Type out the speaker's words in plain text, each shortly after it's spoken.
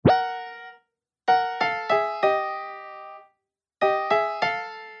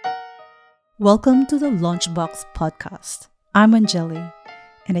Welcome to the Launchbox podcast. I'm Anjali,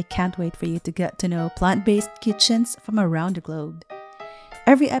 and I can't wait for you to get to know plant-based kitchens from around the globe.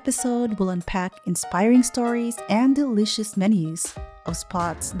 Every episode will unpack inspiring stories and delicious menus of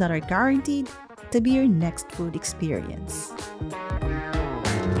spots that are guaranteed to be your next food experience.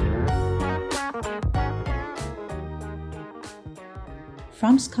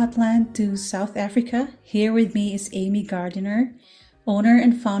 From Scotland to South Africa, here with me is Amy Gardiner, owner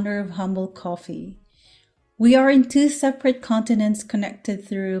and founder of Humble Coffee. We are in two separate continents connected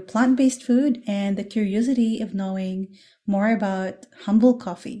through plant-based food and the curiosity of knowing more about Humble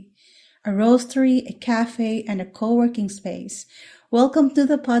Coffee, a roastery, a cafe, and a co-working space. Welcome to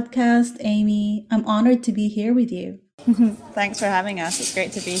the podcast, Amy. I'm honored to be here with you. Thanks for having us. It's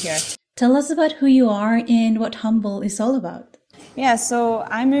great to be here. Tell us about who you are and what Humble is all about. Yeah, so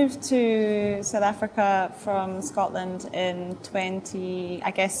I moved to South Africa from Scotland in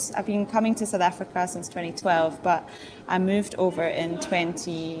I've been coming to South Africa since 2012, but I moved over in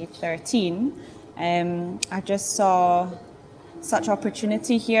 2013. I just saw such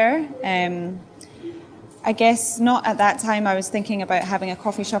opportunity here. I guess not at that time I was thinking about having a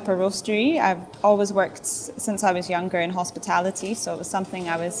coffee shop or roastery. I've always worked since I was younger in hospitality, so it was something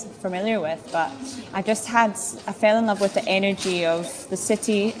I was familiar with. But I fell in love with the energy of the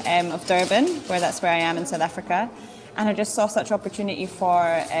city of Durban, that's where I am in South Africa. And I just saw such opportunity for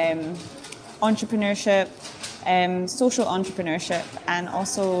entrepreneurship, social entrepreneurship, and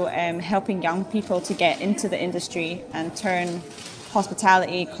also helping young people to get into the industry and turn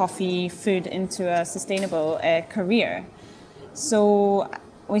hospitality, coffee, food into a sustainable career. So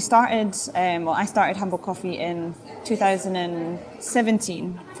I started Humble Coffee in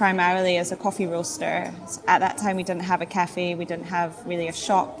 2017, primarily as a coffee roaster. At that time, we didn't have a cafe, we didn't have really a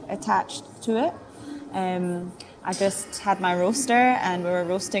shop attached to it. I just had my roaster, and we were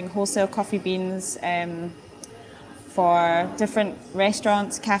roasting wholesale coffee beans for different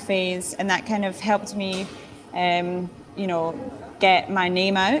restaurants, cafes, and that kind of helped me get my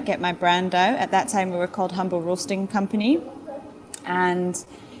name out, get my brand out. At that time, we were called Humble Roasting Company. And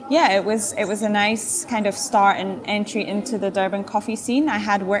yeah, it was a nice kind of start and entry into the Durban coffee scene. I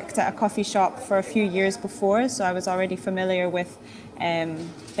had worked at a coffee shop for a few years before, so I was already familiar with the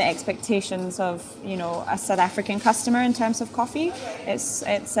expectations of, a South African customer in terms of coffee. It's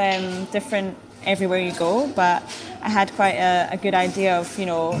different everywhere you go, but I had quite a good idea of,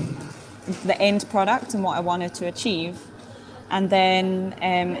 the end product and what I wanted to achieve. And then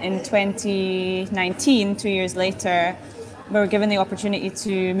in 2019, 2 years later, we were given the opportunity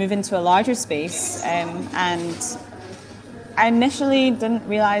to move into a larger space. And I initially didn't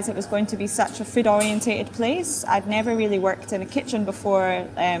realize it was going to be such a food-orientated place. I'd never really worked in a kitchen before.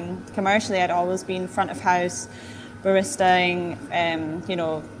 Commercially, I'd always been front of house, baristaing,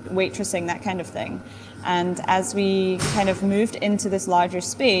 waitressing, that kind of thing. And as we kind of moved into this larger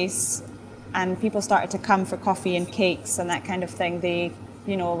space, and people started to come for coffee and cakes and that kind of thing, they,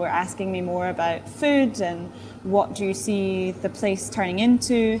 were asking me more about food and what do you see the place turning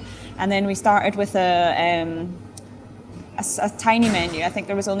into. And then we started with a tiny menu. I think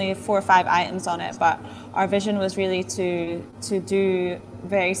there was only 4 or 5 items on it, but our vision was really to do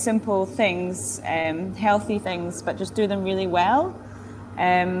very simple things, healthy things, but just do them really well.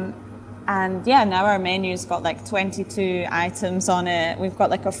 And yeah, now our menu's got like 22 items on it. We've got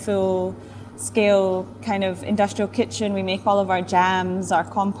like a full scale kind of industrial kitchen. We make all of our jams, our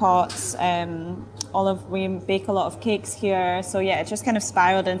compotes, we bake a lot of cakes here. So yeah, it just kind of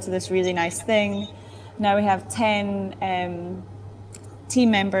spiraled into this really nice thing. Now we have 10 team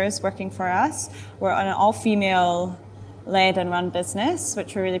members working for us. We're on an all-female led and run business,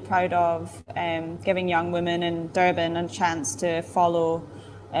 which we're really proud of, giving young women in Durban a chance to follow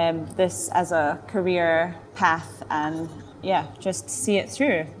this as a career path and just see it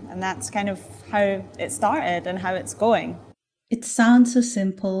through. And that's kind of how it started and how it's going. It sounds so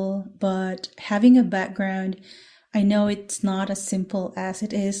simple, but having a background, I know it's not as simple as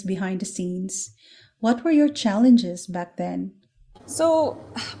it is behind the scenes. What were your challenges back then? So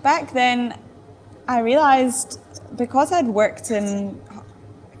back then, I realized because I'd worked in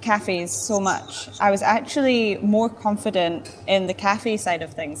cafes so much, I was actually more confident in the cafe side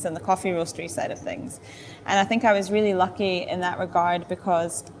of things than the coffee roastery side of things. And I think I was really lucky in that regard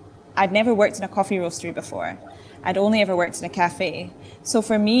because I'd never worked in a coffee roastery before. I'd only ever worked in a cafe. So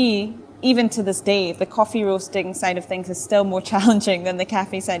for me, even to this day, the coffee roasting side of things is still more challenging than the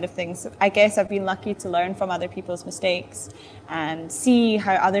cafe side of things. I guess I've been lucky to learn from other people's mistakes and see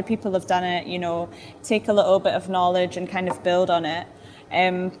how other people have done it, take a little bit of knowledge and kind of build on it.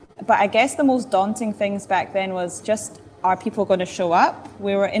 But I guess the most daunting things back then was just are people going to show up?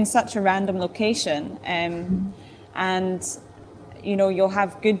 We were in such a random location, and you'll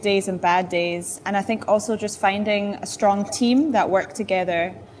have good days and bad days. And I think also just finding a strong team that work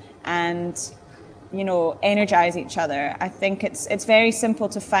together and energize each other. I think it's very simple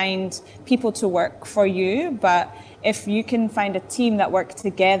to find people to work for you, but if you can find a team that work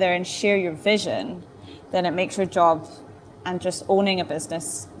together and share your vision, then it makes your job and just owning a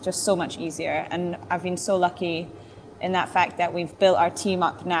business just so much easier. And I've been so lucky in that fact that we've built our team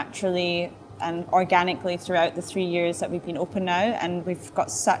up naturally and organically throughout the 3 years that we've been open now, and we've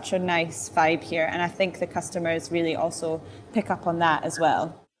got such a nice vibe here, and I think the customers really also pick up on that as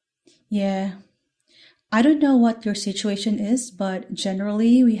well. Yeah. I don't know what your situation is, but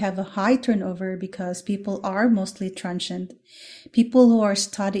generally we have a high turnover because people are mostly transient. People who are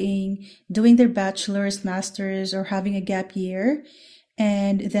studying, doing their bachelor's, master's, or having a gap year,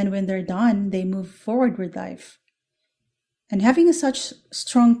 and then when they're done, they move forward with life. And having a such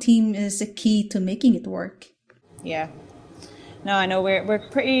strong team is a key to making it work. Yeah. No, I know we're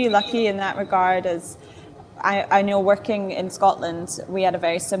pretty lucky in that regard. As I know, working in Scotland, we had a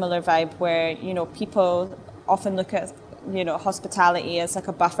very similar vibe where, people often look at, hospitality as like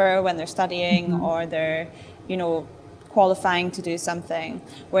a buffer when they're studying or they're, qualifying to do something.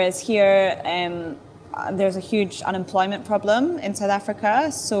 Whereas here, there's a huge unemployment problem in South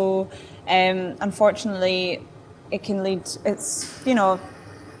Africa. So, unfortunately, it can lead, it's,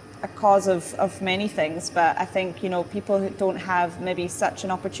 a cause of many things, but I think people who don't have maybe such an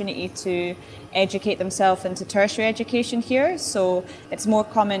opportunity to educate themselves into tertiary education here, so it's more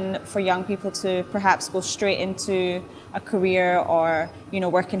common for young people to perhaps go straight into a career or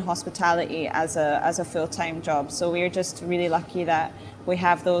work in hospitality as a full-time job. So we're just really lucky that we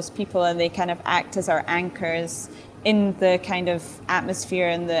have those people, and they kind of act as our anchors in the kind of atmosphere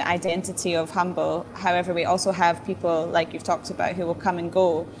and the identity of Humble. However, we also have people like you've talked about who will come and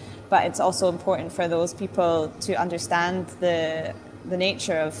go, but it's also important for those people to understand the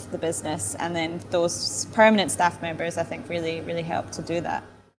nature of the business, and then those permanent staff members, I think, really, really help to do that.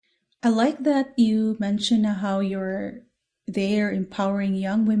 I like that you mentioned how you're there empowering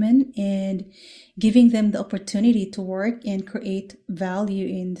young women and giving them the opportunity to work and create value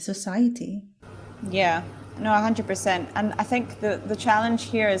in the society. Yeah. No, 100%. And I think the challenge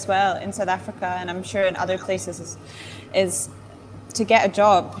here as well in South Africa, and I'm sure in other places, is to get a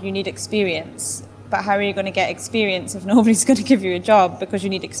job, you need experience. But how are you going to get experience if nobody's going to give you a job because you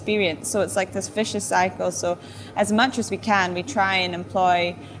need experience? So it's like this vicious cycle. So as much as we can, we try and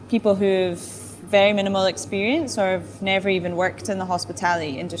employ people who've very minimal experience or have never even worked in the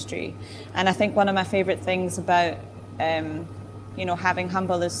hospitality industry. And I think one of my favorite things about having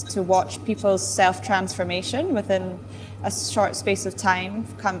Humble is to watch people's self-transformation within a short space of time,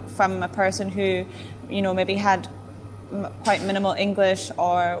 come from a person who, maybe had quite minimal English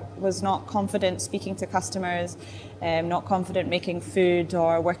or was not confident speaking to customers, not confident making food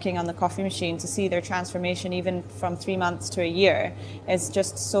or working on the coffee machine, to see their transformation even from 3 months to a year is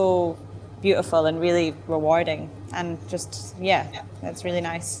just so beautiful and really rewarding. And just, it's really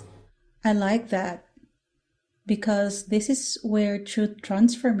nice. I like that, because this is where true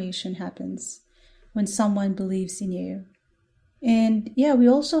transformation happens, when someone believes in you. And we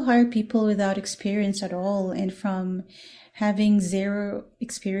also hire people without experience at all, and from having zero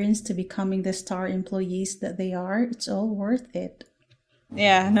experience to becoming the star employees that they are, it's all worth it.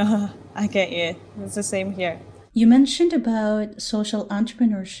 Yeah, no, I get you. It's the same here. You mentioned about social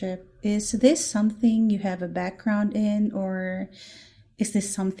entrepreneurship. Is this something you have a background in, or is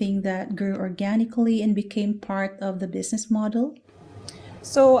this something that grew organically and became part of the business model?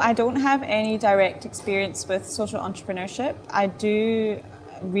 So I don't have any direct experience with social entrepreneurship. I do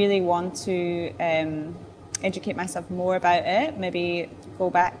really want to educate myself more about it, maybe go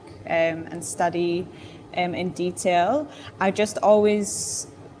back and study in detail. I just always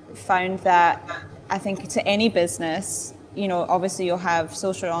found that I think to any business, obviously you'll have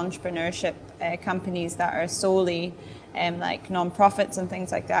social entrepreneurship companies that are solely like non-profits and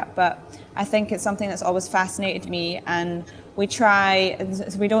things like that, but I think it's something that's always fascinated me, and we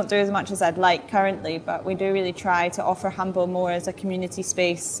don't do as much as I'd like currently, but we do really try to offer Humble more as a community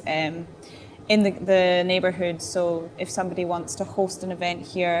space in the neighbourhood. So if somebody wants to host an event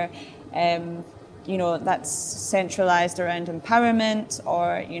here, that's centralised around empowerment,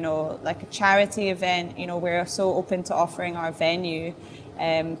 or like a charity event, we're so open to offering our venue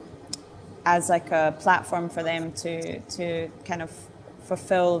as like a platform for them to kind of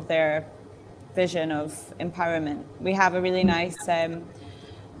fulfill their vision of empowerment. We have a really nice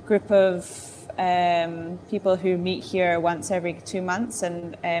group of people who meet here once every 2 months,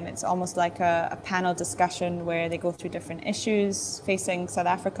 and it's almost like a panel discussion where they go through different issues facing South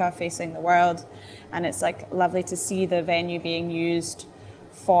Africa, facing the world, and it's like lovely to see the venue being used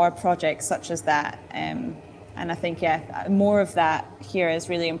for projects such as that. And I think, more of that here is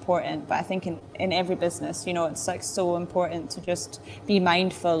really important. But I think in every business, it's like so important to just be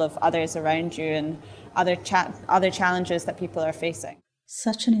mindful of others around you and other challenges that people are facing.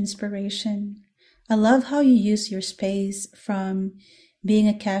 Such an inspiration. I love how you use your space from being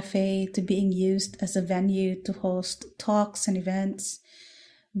a cafe to being used as a venue to host talks and events.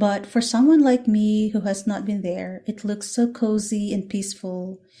 But for someone like me who has not been there, it looks so cozy and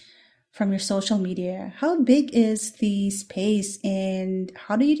peaceful from your social media. How big is the space and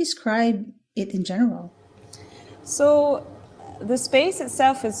how do you describe it in general? So the space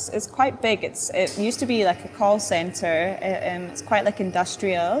itself is quite big. It used to be like a call center. It's quite like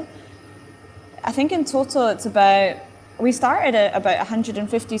industrial. I think in total we started at about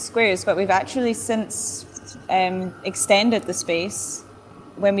 150 squares, but we've actually since extended the space.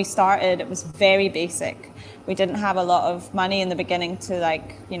 When we started, it was very basic. We didn't have a lot of money in the beginning to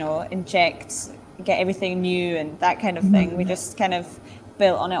get everything new and that kind of thing. We just kind of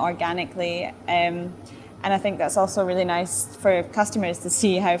built on it organically. And I think that's also really nice for customers to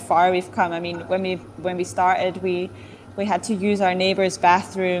see how far we've come. I mean, when we started, we had to use our neighbours'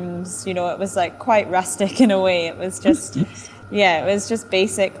 bathrooms. It was like quite rustic in a way. It was just, it was just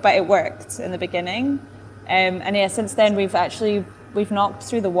basic, but it worked in the beginning. Since then we've knocked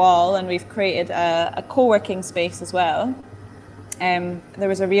through the wall and we've created a co-working space as well. There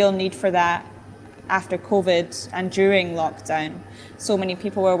was a real need for that after COVID and during lockdown. So many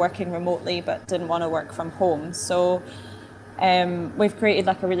people were working remotely but didn't want to work from home. So we've created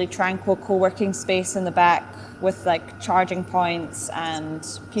like a really tranquil co-working space in the back with like charging points, and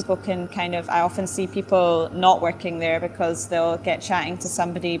people can I often see people not working there because they'll get chatting to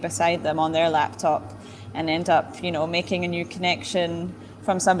somebody beside them on their laptop and end up, making a new connection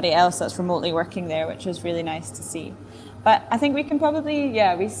from somebody else that's remotely working there, which is really nice to see. But I think we can probably,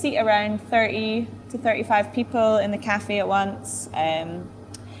 we seat around 30 to 35 people in the cafe at once.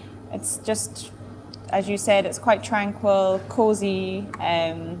 It's just, as you said, it's quite tranquil, cozy.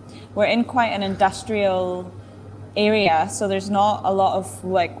 We're in quite an industrial area, so there's not a lot of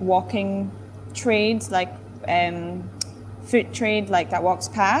like walking trades, like food trade that walks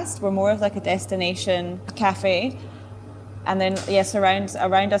past. We're more of like a destination cafe, and then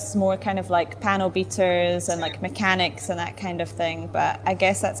around us more kind of like panel beaters and like mechanics and that kind of thing. But I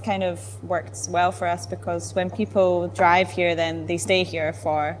guess that's kind of worked well for us because when people drive here, then they stay here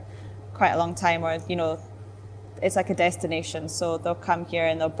for quite a long time, or it's like a destination, so they'll come here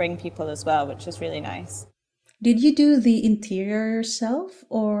and they'll bring people as well, which is really nice. Did you do the interior yourself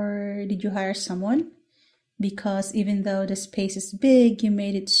or did you hire someone? Because even though the space is big, you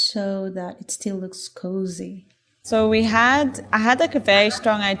made it so that it still looks cozy. So I had like a very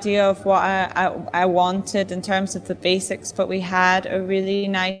strong idea of what I wanted in terms of the basics, but we had a really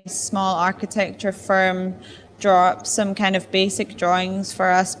nice small architecture firm draw up some kind of basic drawings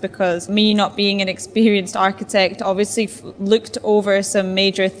for us, because me not being an experienced architect obviously looked over some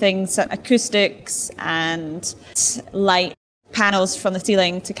major things, acoustics and light panels from the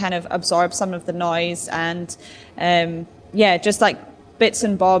ceiling to kind of absorb some of the noise, and just like bits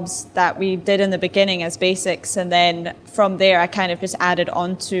and bobs that we did in the beginning as basics, and then from there I kind of just added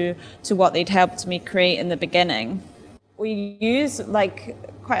on to what they'd helped me create in the beginning. We use like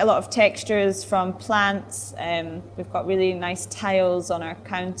quite a lot of textures from plants. We've got really nice tiles on our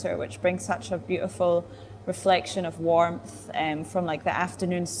counter which bring such a beautiful reflection of warmth from like the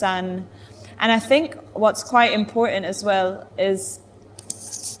afternoon sun. And I think what's quite important as well is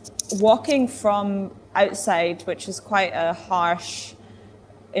walking from outside, which is quite a harsh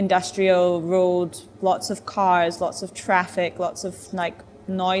industrial road, lots of cars, lots of traffic, lots of like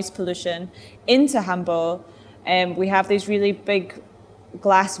noise pollution, into Humble. We have these really big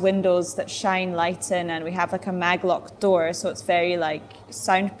glass windows that shine light in, and we have like a maglock door, so it's very like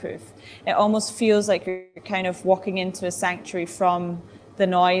soundproof. It almost feels like you're kind of walking into a sanctuary from the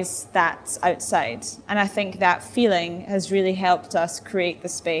noise that's outside. And I think that feeling has really helped us create the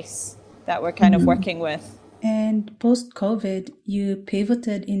space that we're kind of working with. And post-COVID, you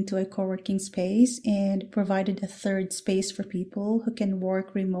pivoted into a co-working space and provided a third space for people who can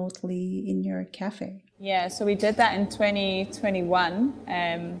work remotely in your cafe. Yeah, so we did that in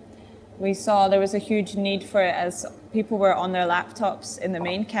 2021. we saw there was a huge need for it as people were on their laptops in the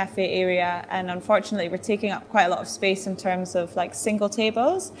main cafe area, and unfortunately we're taking up quite a lot of space in terms of like single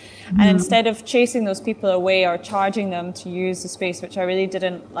tables. And instead of chasing those people away or charging them to use the space, which I really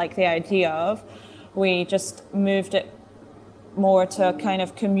didn't like the idea of, we just moved it more to a kind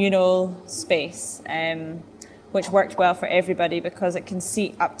of communal space, which worked well for everybody because it can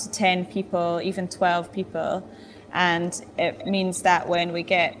seat up to 10 people, even 12 people. And it means that when we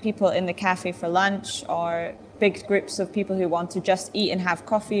get people in the cafe for lunch or big groups of people who want to just eat and have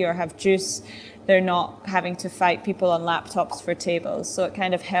coffee or have juice, they're not having to fight people on laptops for tables. So it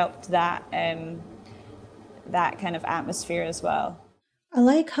kind of helped that that kind of atmosphere as well. I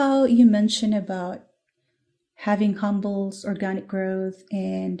like how you mentioned about having Humble's organic growth,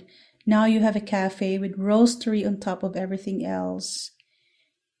 and now you have a cafe with roastery on top of everything else.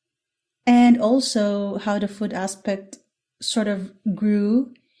 And also how the food aspect sort of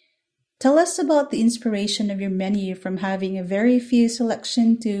grew. Tell us about the inspiration of your menu from having a very few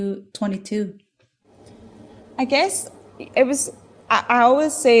selection to 22. I guess it was, I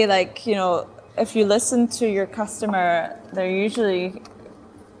always say, like, you know, if you listen to your customer, they're usually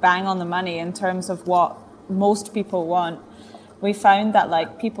bang on the money in terms of what most people want. We found that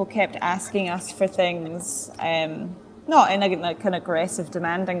like people kept asking us for things, not in like an aggressive,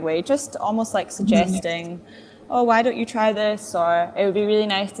 demanding way, just almost like suggesting, oh, why don't you try this? Or it would be really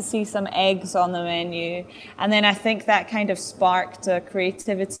nice to see some eggs on the menu. And then I think that kind of sparked a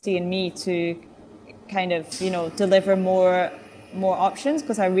creativity in me to kind of, you know, deliver more options,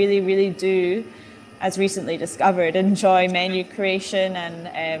 because I really, really do, as recently discovered, enjoy menu creation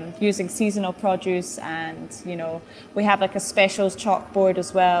and using seasonal produce. And, you know, we have like a specials chalkboard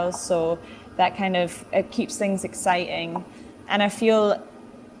as well. So that kind of, it keeps things exciting. And I feel,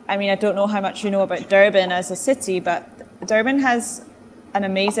 I mean, I don't know how much you know about Durban as a city, but Durban has an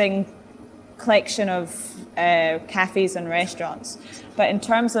amazing collection of cafes and restaurants. But in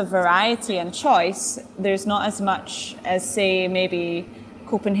terms of variety and choice, there's not as much as, say, maybe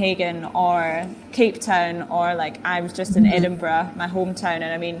Copenhagen or Cape Town, or like I was just in Edinburgh, my hometown, and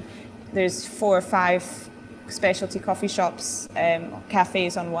I mean, there's 4 or 5 specialty coffee shops,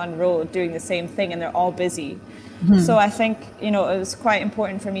 cafes on one road doing the same thing, and they're all busy. So I think, you know, it was quite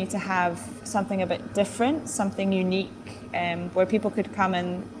important for me to have something a bit different, something unique, where people could come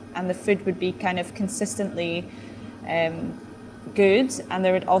in and the food would be kind of consistently good, and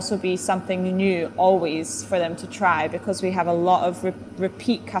there would also be something new always for them to try, because we have a lot of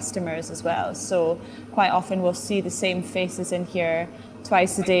repeat customers as well. So quite often we'll see the same faces in here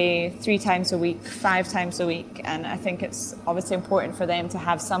twice a day, 3 times a week, 5 times a week. And I think it's obviously important for them to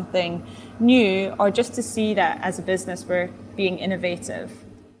have something new, or just to see that as a business we're being innovative.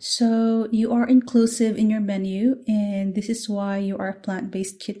 So you are inclusive in your menu, and this is why you are a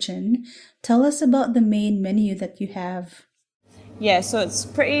plant-based kitchen. Tell us about the main menu that you have. Yeah, so it's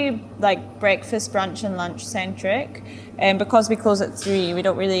pretty like breakfast, brunch and lunch centric. And because we close at 3, we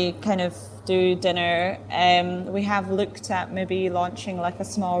don't really kind of do dinner. We have looked at maybe launching like a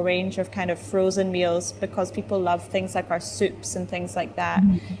small range of kind of frozen meals, because people love things like our soups and things like that.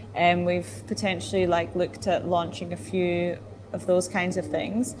 And we've potentially like looked at launching a few of those kinds of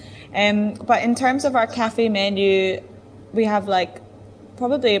things. But in terms of our cafe menu, we have like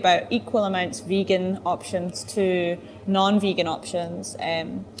probably about equal amounts vegan options to non-vegan options.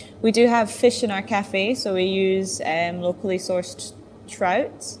 We do have fish in our cafe, so we use locally sourced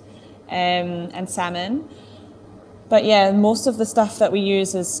trout and salmon. But yeah, most of the stuff that we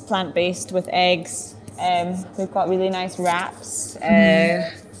use is plant-based with eggs. We've got really nice wraps,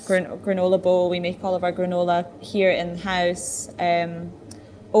 granola bowl. We make all of our granola here in-house.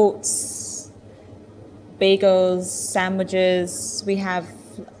 Oats, bagels, sandwiches. We have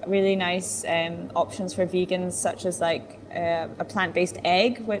really nice options for vegans, such as like a plant-based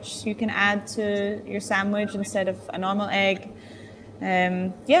egg, which you can add to your sandwich instead of a normal egg.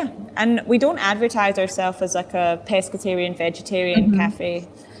 Yeah, and we don't advertise ourselves as like a pescatarian, vegetarian cafe,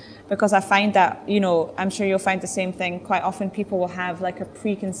 because I find that, you know, I'm sure you'll find the same thing. Quite often people will have like a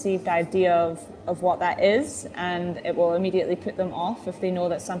preconceived idea of what that is, and it will immediately put them off if they know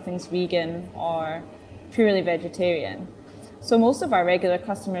that something's vegan or purely vegetarian. So most of our regular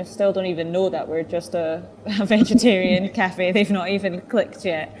customers still don't even know that we're just a vegetarian cafe. They've not even clicked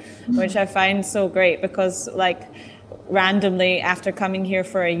yet, which I find so great, because like randomly after coming here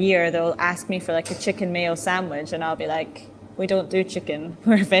for a year, they'll ask me for like a chicken mayo sandwich, and I'll be like, we don't do chicken,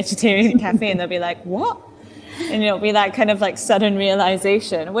 we're a vegetarian cafe. And they'll be like, what? And it'll be that kind of like sudden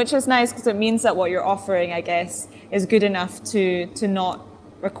realization, which is nice, because it means that what you're offering, I guess, is good enough to not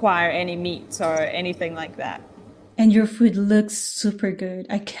require any meat or anything like that. And your food looks super good.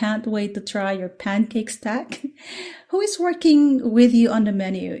 I can't wait to try your pancake stack. Who is working with you on the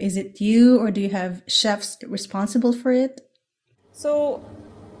menu? Is it you or do you have chefs responsible for it? So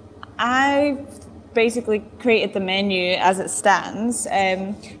I basically created the menu as it stands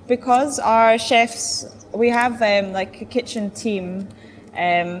because our chefs, we have like a kitchen team.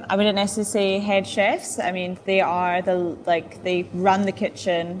 I wouldn't necessarily say head chefs. I mean, they are they run the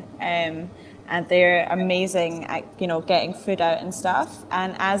kitchen and they're amazing at, getting food out and stuff.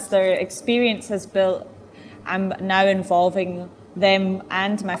 And as their experience has built, I'm now involving them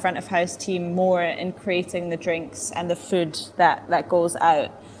and my front of house team more in creating the drinks and the food that goes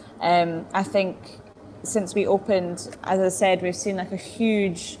out. I think since we opened, as I said, we've seen like a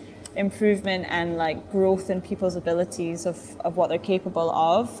huge improvement and like growth in people's abilities of what they're capable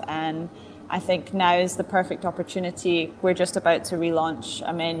of. And I think now is the perfect opportunity. We're just about to relaunch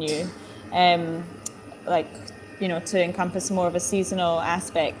a menu, to encompass more of a seasonal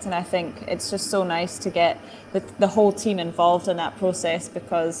aspect. And I think it's just so nice to get the whole team involved in that process,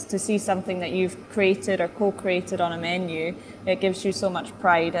 because to see something that you've created or co-created on a menu, it gives you so much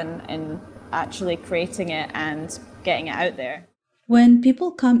pride in actually creating it and getting it out there. When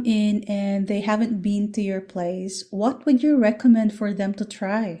people come in and they haven't been to your place, what would you recommend for them to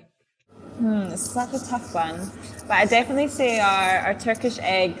try? It's such a tough one, but I definitely say our Turkish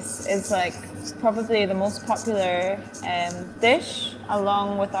eggs is like probably the most popular dish,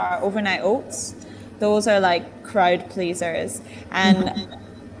 along with our overnight oats. Those are like crowd pleasers, and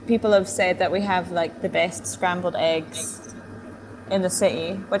people have said that we have like the best scrambled eggs in the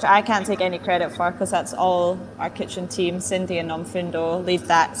city, which I can't take any credit for because that's all our kitchen team. Cindy and Nomfundo lead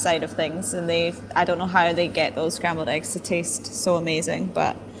that side of things, and I don't know how they get those scrambled eggs to taste so amazing,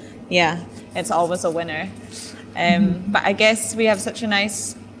 but yeah, it's always a winner. But I guess we have such a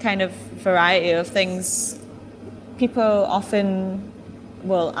nice kind of variety of things. People often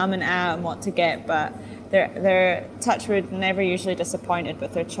will and ah and what to get, but they're touch wood never usually disappointed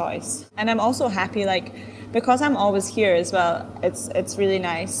with their choice. And I'm also happy, because I'm always here as well, it's really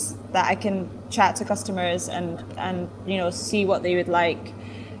nice that I can chat to customers and see what they would like.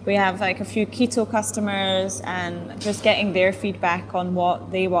 We have like a few keto customers, and just getting their feedback on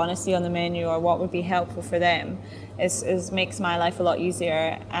what they want to see on the menu or what would be helpful for them is makes my life a lot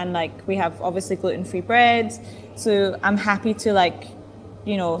easier. And we have obviously gluten-free bread, so I'm happy to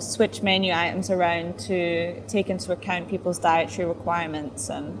switch menu items around to take into account people's dietary requirements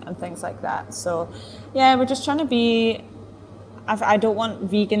and things like that. So yeah, we're just trying to be, I don't want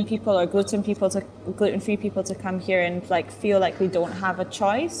vegan people or gluten-free people to come here and feel like we don't have a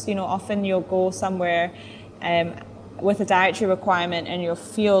choice. Often you'll go somewhere with a dietary requirement and you'll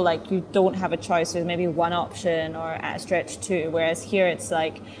feel like you don't have a choice. There's maybe one option or at a stretch two, whereas here it's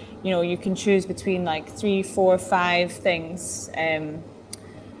you can choose between 3, 4, 5 things. And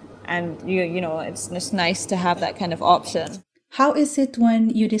it's just nice to have that kind of option. How is it when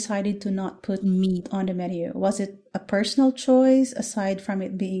you decided to not put meat on the menu? Was it a personal choice aside from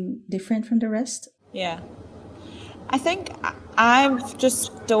it being different from the rest? Yeah. I think I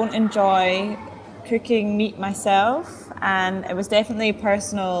just don't enjoy cooking meat myself, and it was definitely a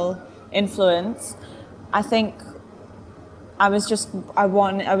personal influence. I think I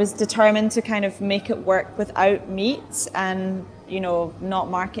was determined to kind of make it work without meat and, not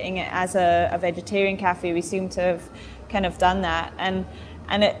marketing it as a vegetarian cafe. We seem to have kind of done that.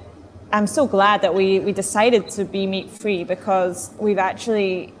 I'm so glad that we decided to be meat-free, because we've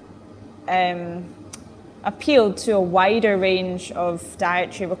actually appealed to a wider range of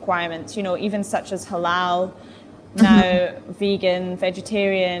dietary requirements, even such as halal, now vegan,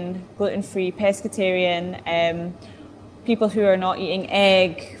 vegetarian, gluten-free, pescatarian, people who are not eating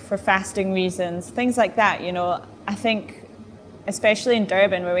egg for fasting reasons, things like that. I think especially in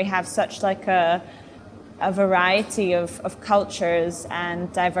Durban, where we have such a variety of cultures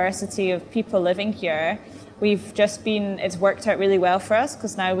and diversity of people living here, it's worked out really well for us,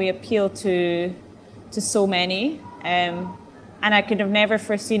 because now we appeal to so many. And I could have never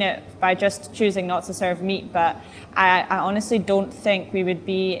foreseen it by just choosing not to serve meat, but I honestly don't think we would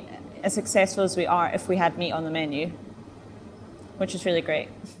be as successful as we are if we had meat on the menu, which is really great.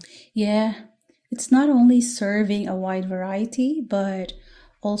 Yeah, it's not only serving a wide variety, but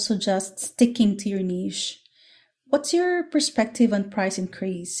also just sticking to your niche. What's your perspective on price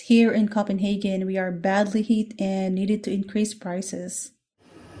increase? Here in Copenhagen, we are badly hit and needed to increase prices.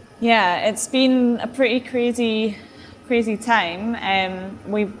 Yeah, it's been a pretty crazy time.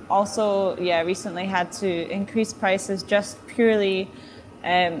 We've also, recently had to increase prices, just purely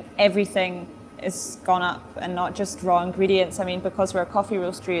everything is gone up, and not just raw ingredients. I mean, because we're a coffee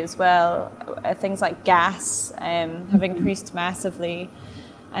roastery as well, things like gas have increased massively,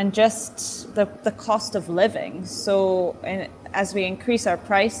 and just the cost of living. So as we increase our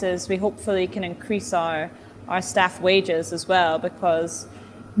prices, we hopefully can increase our staff wages as well, because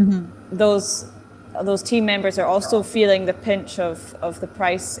those team members are also feeling the pinch of the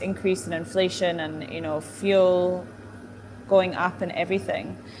price increase in inflation, and, you know, fuel going up and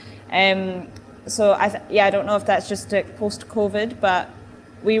everything. So I don't know if that's just post-COVID, but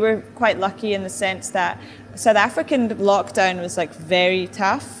we were quite lucky in the sense that South African lockdown was like very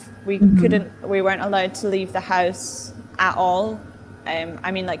tough. We weren't allowed to leave the house at all.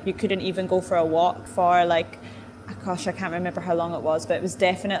 I mean, like, you couldn't even go for a walk for like, gosh, I can't remember how long it was, but it was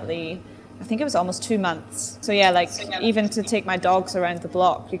definitely, I think it was almost 2 months. So yeah, like, even to take my dogs around the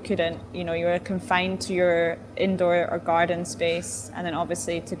block, you couldn't, you know, you were confined to your indoor or garden space. And then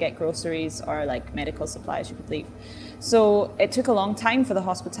obviously to get groceries or like medical supplies, you could leave. So it took a long time for the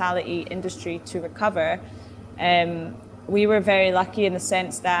hospitality industry to recover. We were very lucky in the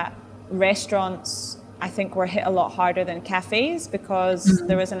sense that restaurants, I think, were hit a lot harder than cafes, because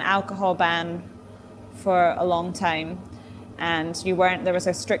there was an alcohol ban for a long time, and there was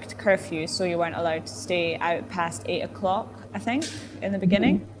a strict curfew, so you weren't allowed to stay out past 8 o'clock, I think, in the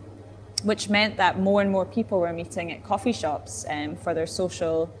beginning, which meant that more and more people were meeting at coffee shops for their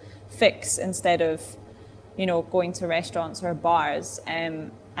social fix instead of, you know, going to restaurants or bars.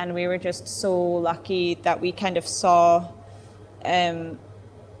 And we were just so lucky that we kind of saw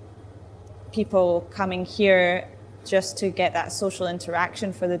people coming here just to get that social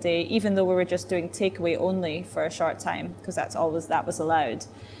interaction for the day, even though we were just doing takeaway only for a short time, because that was allowed.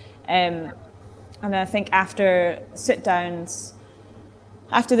 And I think after sit-downs,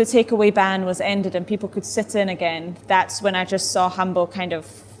 after the takeaway ban was ended and people could sit in again, that's when I just saw Humble kind of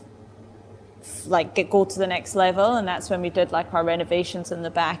like go to the next level, and that's when we did like our renovations in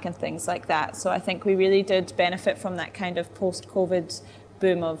the back and things like that. So I think we really did benefit from that kind of post-COVID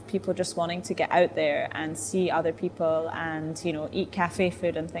boom of people just wanting to get out there and see other people and, you know, eat cafe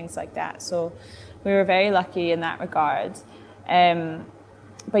food and things like that. So we were very lucky in that regard.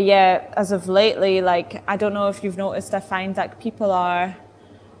 But yeah, as of lately, like, I don't know if you've noticed, I find that people are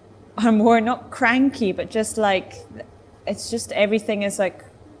more not cranky, but just like, it's just everything is like,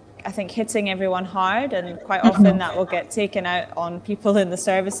 I think, hitting everyone hard, and quite often that will get taken out on people in the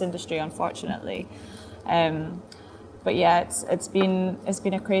service industry, unfortunately. But yeah, it's been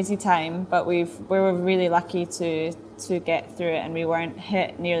a crazy time, but we were really lucky to get through it, and we weren't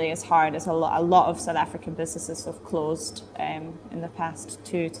hit nearly as hard as a lot of South African businesses have closed in the past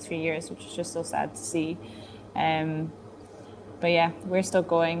 2 to 3 years, which is just so sad to see. But yeah, we're still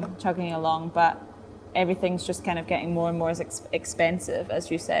going, chugging along, but everything's just kind of getting more and more expensive, as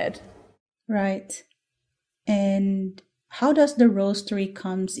you said. Right. And how does the roastery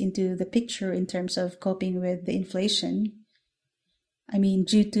comes into the picture in terms of coping with the inflation? I mean,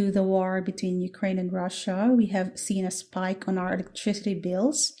 due to the war between Ukraine and Russia, we have seen a spike on our electricity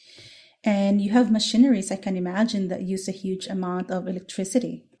bills. And you have machineries, I can imagine, that use a huge amount of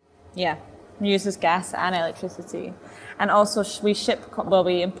electricity. Yeah, it uses gas and electricity. And also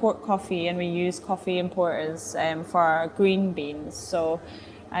we import coffee, and we use coffee importers for our green beans. So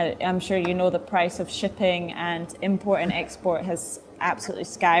I'm sure you know the price of shipping and import and export has absolutely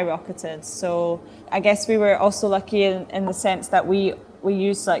skyrocketed. So I guess we were also lucky in the sense that we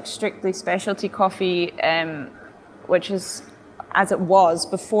use like strictly specialty coffee, which is, as it was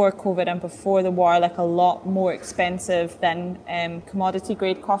before COVID and before the war, like a lot more expensive than commodity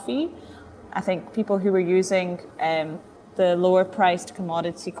grade coffee. I think people who were using the lower priced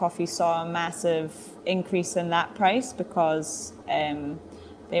commodity coffee saw a massive increase in that price, because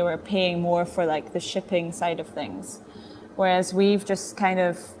they were paying more for like the shipping side of things. Whereas we've just kind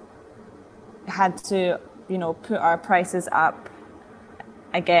of had to, you know, put our prices up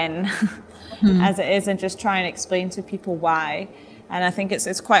again as it is, and just try and explain to people why. And I think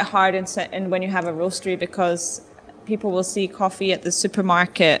it's quite hard in when you have a roastery, because people will see coffee at the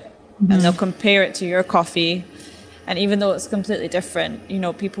supermarket and they'll compare it to your coffee. And even though it's completely different, you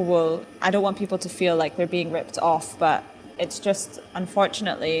know, I don't want people to feel like they're being ripped off, but it's just,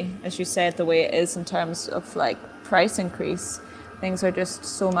 unfortunately, as you said, the way it is in terms of like price increase. Things are just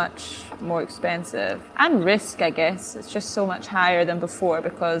so much more expensive, and risk, I guess. It's just so much higher than before,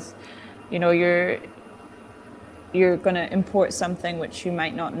 because, you know, you're going to import something which you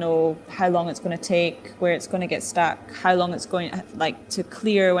might not know how long it's going to take, where it's going to get stuck, how long it's going to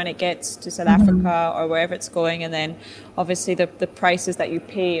clear when it gets to South Africa or wherever it's going. And then obviously the prices that you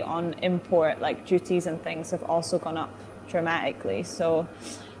pay on import, like duties and things, have also gone up dramatically. So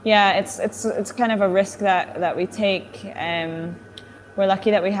Yeah, it's kind of a risk that we take. We're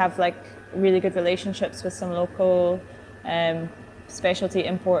lucky that we have like really good relationships with some local specialty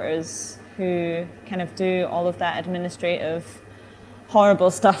importers who kind of do all of that administrative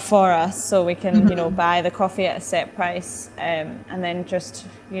horrible stuff for us, so we can buy the coffee at a set price and then just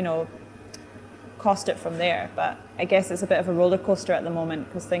cost it from there. But I guess it's a bit of a roller coaster at the moment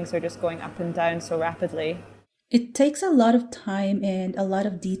because things are just going up and down so rapidly. It takes a lot of time and a lot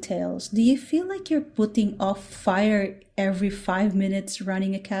of details. Do you feel like you're putting off fire every 5 minutes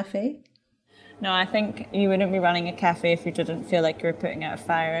running a cafe? No, I think you wouldn't be running a cafe if you didn't feel like you were putting out a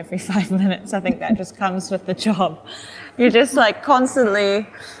fire every 5 minutes. I think that just comes with the job. You're just like constantly,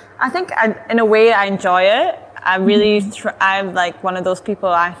 in a way I enjoy it. I really, I'm like one of those people,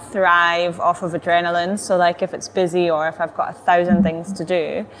 I thrive off of adrenaline. So like if it's busy or if I've got 1,000 things to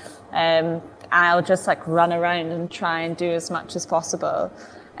do, I'll just like run around and try and do as much as possible.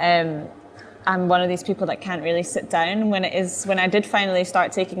 I'm one of these people that can't really sit down. When I did finally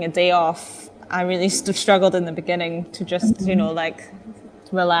start taking a day off, I really struggled in the beginning to just, like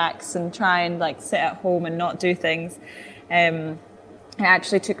relax and try and like sit at home and not do things. I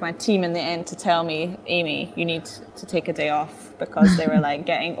actually took my team in the end to tell me, Amy, you need to take a day off, because they were like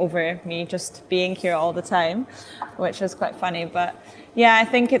getting over me just being here all the time, which was quite funny. But yeah, I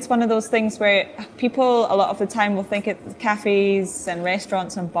think it's one of those things where people a lot of the time will think cafes and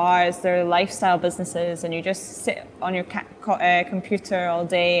restaurants and bars, they're lifestyle businesses and you just sit on your computer all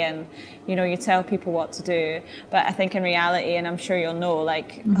day and, you tell people what to do. But I think in reality, and I'm sure you'll know,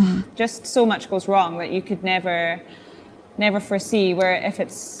 like just so much goes wrong that you could never foresee, where if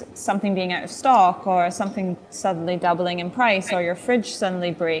it's something being out of stock or something suddenly doubling in price or your fridge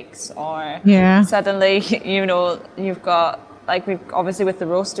suddenly breaks or suddenly, you've got, like we've obviously with the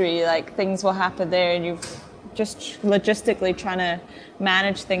roastery, like things will happen there and you've just logistically trying to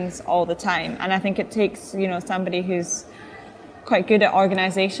manage things all the time. And I think it takes, somebody who's quite good at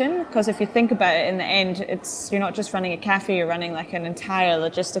organization, because if you think about it, in the end, you're not just running a cafe, you're running like an entire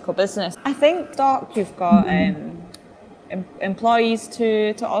logistical business. I think stock, you've got employees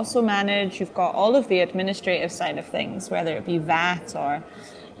to also manage. You've got all of the administrative side of things, whether it be VAT or,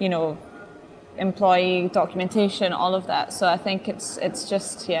 employee documentation, all of that. So I think it's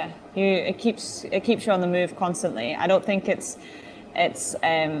just it keeps you on the move constantly. I don't think it's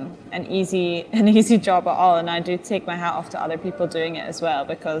an easy job at all, and I do take my hat off to other people doing it as well,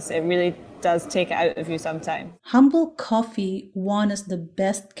 because it really does take it out of you sometimes. Humble Coffee won as the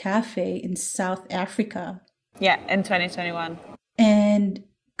best cafe in South Africa. Yeah, in 2021. And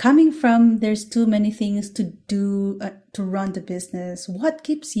coming from there's too many things to do to run the business, what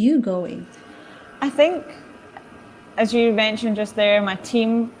keeps you going? I think, as you mentioned just there, my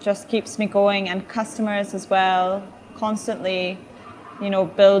team just keeps me going, and customers as well, constantly,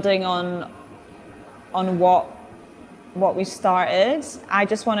 building on what we started. I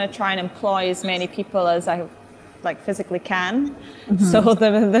just want to try and employ as many people as I physically can. So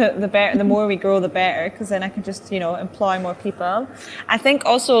the better, the more we grow, the better, because then I can just employ more people. I think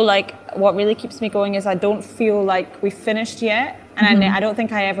also what really keeps me going is I don't feel like we've finished yet, and I don't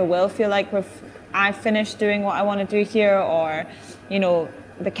think I ever will feel like I've finished doing what I want to do here, or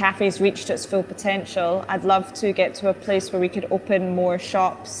the cafe's reached its full potential. I'd love to get to a place where we could open more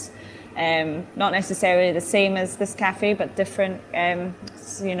shops, not necessarily the same as this cafe, but different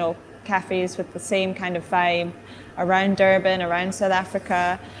cafes with the same kind of vibe around Durban, around South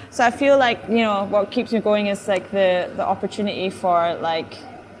Africa. So I feel like, what keeps me going is the opportunity for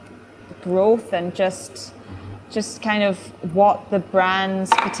growth and just kind of what the brand's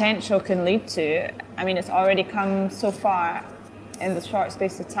potential can lead to. I mean, it's already come so far in the short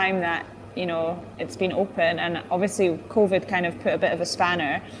space of time that, it's been open, and obviously COVID kind of put a bit of a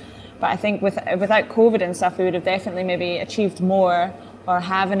spanner. But I think without COVID and stuff, we would have definitely maybe achieved more, or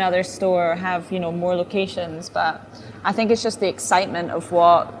have another store, or have more locations. But I think it's just the excitement of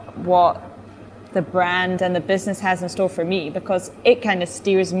what the brand and the business has in store for me, because it kind of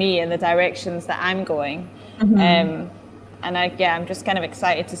steers me in the directions that I'm going. And I'm just kind of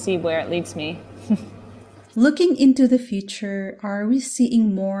excited to see where it leads me. Looking into the future, are we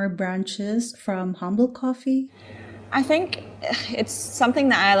seeing more branches from Humble Coffee? I think it's something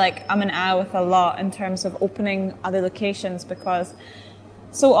that I'm an eye with a lot in terms of opening other locations, because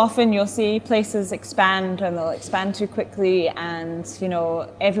so often you'll see places expand and they'll expand too quickly, and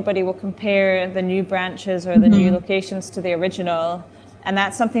everybody will compare the new branches or the new locations to the original, and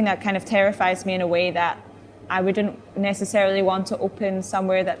that's something that kind of terrifies me in a way that I wouldn't necessarily want to open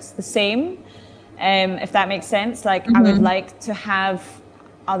somewhere that's the same, if that makes sense. I would like to have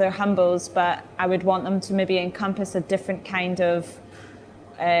other Humbles, but I would want them to maybe encompass a different kind of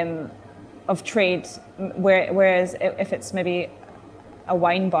of trade, whereas if it's maybe a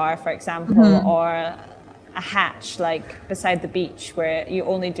wine bar, for example, or a hatch like beside the beach where you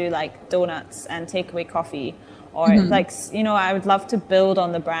only do like donuts and takeaway coffee, or like, you know, I would love to build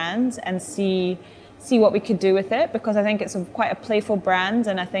on the brand and see what we could do with it, because I think it's quite a playful brand,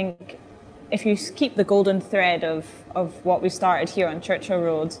 and I think if you keep the golden thread of what we started here on Churchill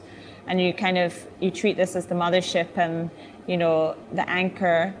Road, and you treat this as the mothership and, you know, the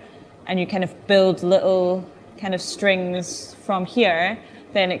anchor, and you kind of build little kind of strings from here,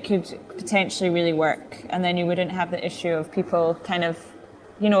 then it could potentially really work. And then you wouldn't have the issue of people kind of,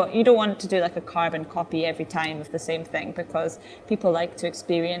 you know, you don't want to do like a carbon copy every time of the same thing, because people like to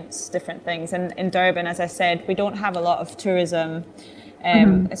experience different things. And in Durban, as I said, we don't have a lot of tourism.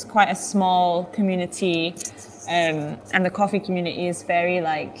 It's quite a small community, and the coffee community is very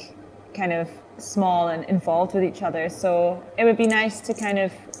like kind of small and involved with each other. So it would be nice to kind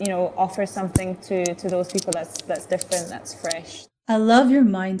of, you know, offer something to those people that's different, that's fresh. I love your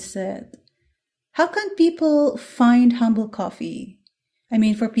mindset. How can people find Humble Coffee? I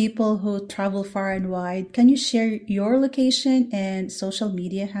mean, for people who travel far and wide, can you share your location and social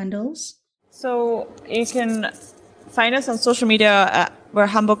media handles? So you can find us on social media. We're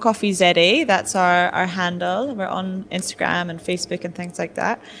Humble Coffee ZA. That's our handle. We're on Instagram and Facebook and things like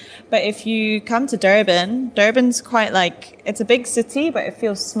that. But if you come to Durban, Durban's quite like, it's a big city, but it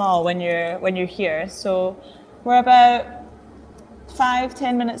feels small when you're here. So we're about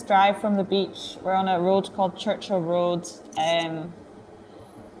 5-10 minutes drive from the beach. We're on a road called Churchill Road.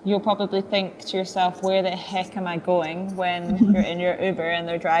 You'll probably think to yourself, where the heck am I going, when you're in your Uber and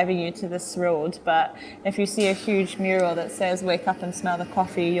they're driving you to this road. But if you see a huge mural that says "Wake up and smell the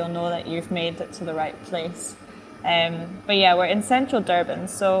coffee," you'll know that you've made it to the right place. But yeah, we're in central Durban,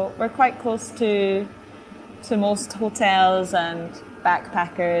 so we're quite close to most hotels and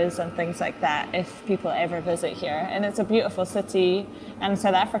backpackers and things like that, if people ever visit here. And it's a beautiful city, and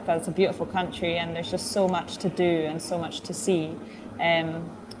South Africa is a beautiful country, and there's just so much to do and so much to see.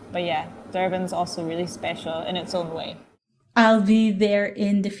 But yeah, Durban's also really special in its own way. I'll be there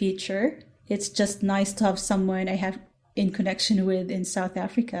in the future. It's just nice to have someone I have in connection with in South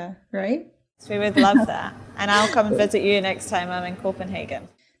Africa, right? So we would love that. And I'll come and visit you next time I'm in Copenhagen.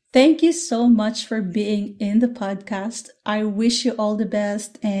 Thank you so much for being in the podcast. I wish you all the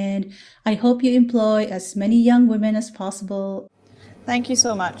best, and I hope you employ as many young women as possible. Thank you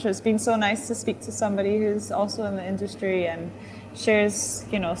so much. It's been so nice to speak to somebody who's also in the industry and shares,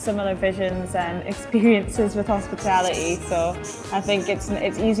 you know, similar visions and experiences with hospitality. So I think it's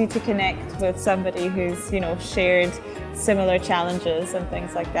easy to connect with somebody who's, you know, shared similar challenges and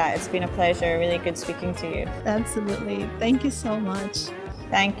things like that. It's been a pleasure. Really good speaking to you. Absolutely. Thank you so much.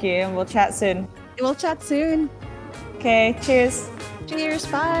 Thank you, and we'll chat soon. We'll chat soon. Okay, cheers. Cheers.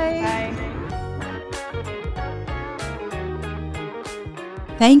 Bye. Bye.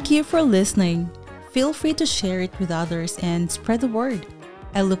 Thank you for listening. Feel free to share it with others and spread the word.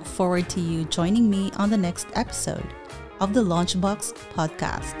 I look forward to you joining me on the next episode of the Launchbox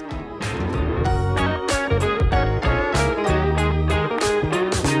Podcast.